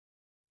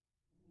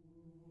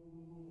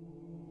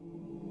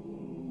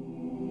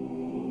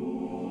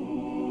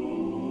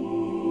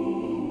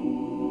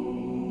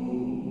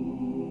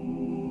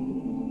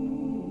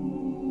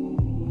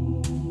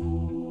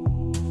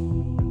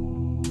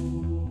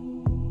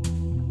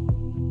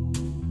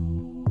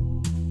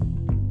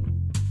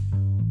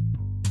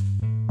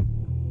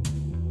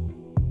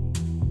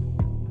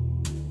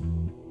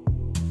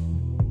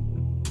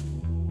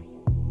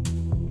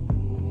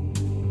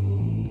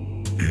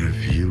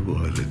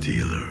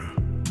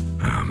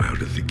I'm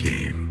out of the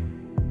game.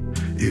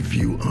 If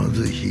you are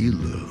the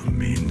healer,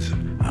 means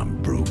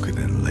I'm broken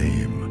and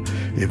lame.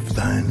 If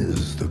thine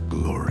is the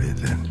glory,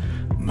 then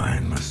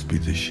mine must be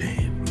the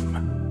shame.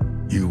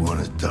 You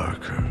want it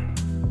darker,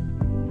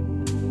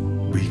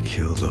 we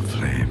kill the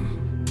flame.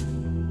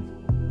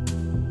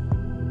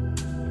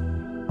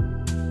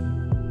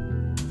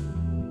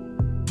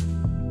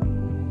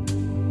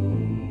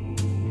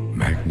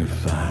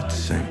 Magnified,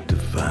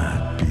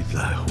 sanctified be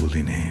thy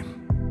holy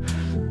name.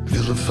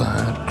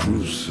 Vilified,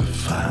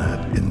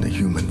 crucified in the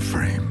human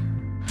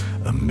frame.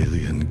 A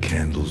million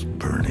candles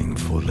burning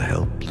for the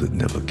help that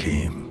never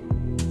came.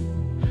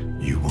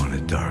 You want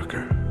it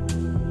darker.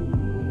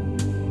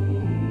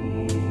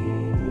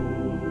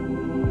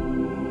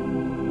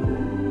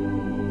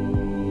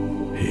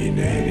 Hey,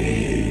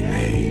 nay,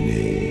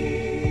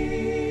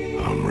 nay,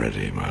 I'm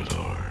ready, my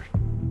lord.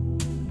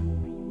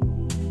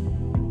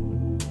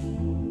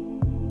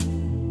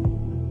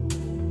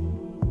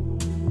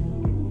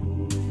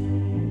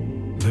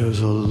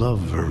 There's a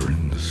lover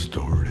in the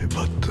story,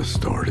 but the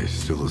story's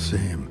still the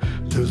same.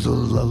 There's a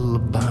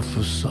lullaby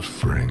for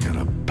suffering and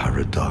a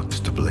paradox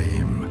to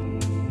blame.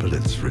 But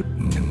it's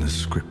written in the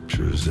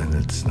scriptures and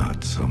it's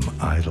not some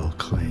idle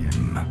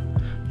claim.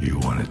 You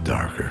want it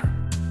darker,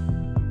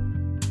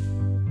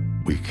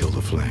 we kill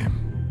the flame.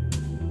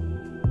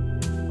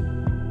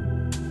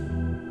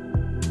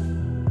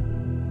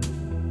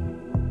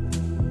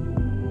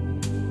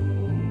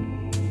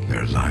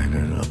 They're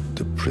lining up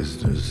the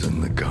prisoners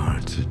and the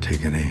guards are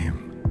taking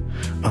aim.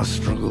 I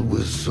struggled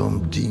with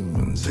some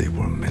demons, they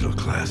were middle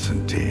class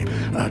and tame.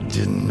 I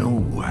didn't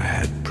know I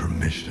had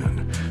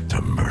permission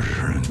to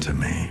murder and to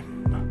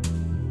maim.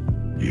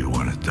 You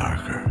want it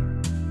darker,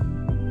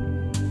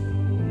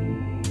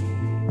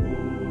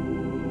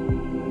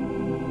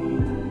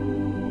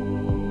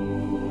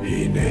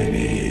 hey,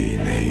 nay,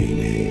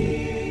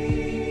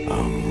 nay,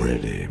 I'm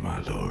ready,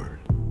 my lord.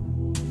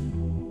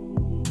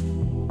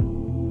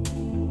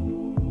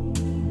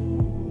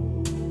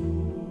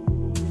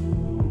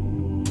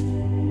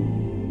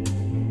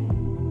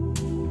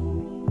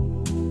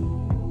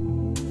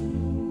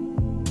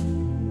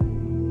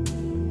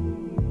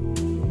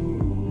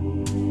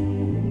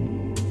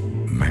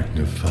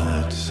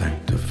 Magnified,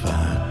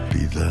 sanctified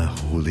be thy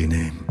holy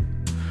name.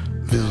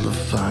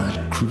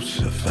 Vilified,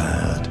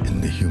 crucified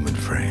in the human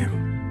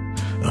frame.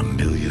 A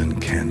million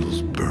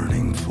candles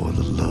burning for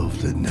the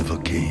love that never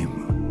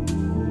came.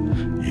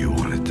 You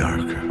want it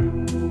darker,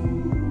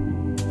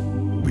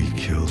 we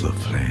kill the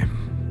flame.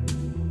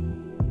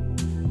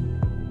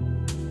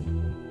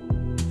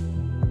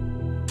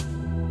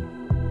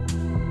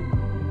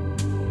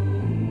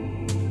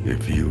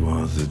 If you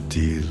are the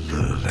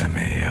dealer, let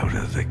me out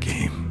of the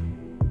game.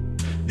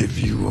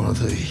 If you are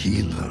the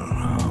healer,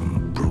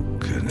 I'm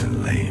broken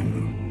and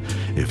lame.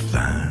 If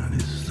thine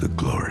is the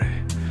glory,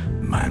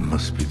 mine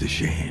must be the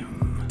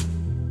shame.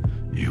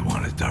 You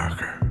want it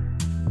darker,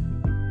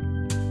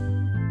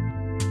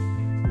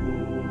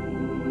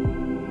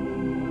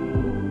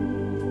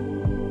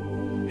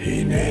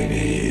 hey, nay,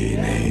 nay,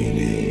 nay.